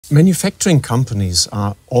Manufacturing companies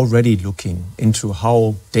are already looking into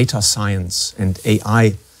how data science and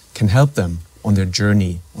AI can help them on their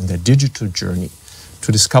journey, on their digital journey,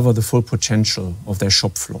 to discover the full potential of their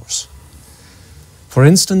shop floors. For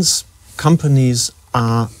instance, companies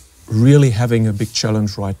are really having a big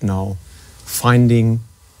challenge right now, finding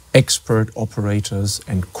expert operators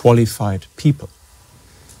and qualified people.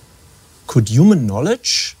 Could human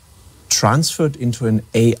knowledge transferred into an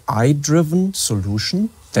AI-driven solution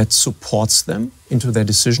that supports them into their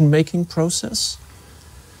decision-making process?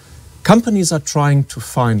 Companies are trying to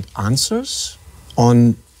find answers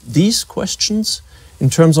on these questions in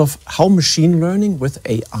terms of how machine learning with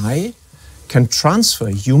AI can transfer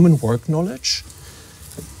human work knowledge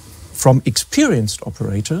from experienced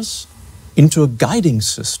operators into a guiding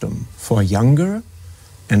system for younger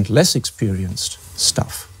and less experienced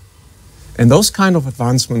staff. And those kind of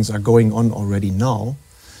advancements are going on already now,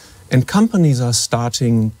 and companies are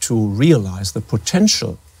starting to realize the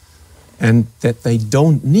potential and that they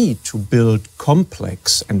don't need to build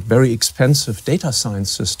complex and very expensive data science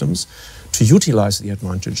systems to utilize the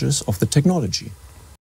advantages of the technology.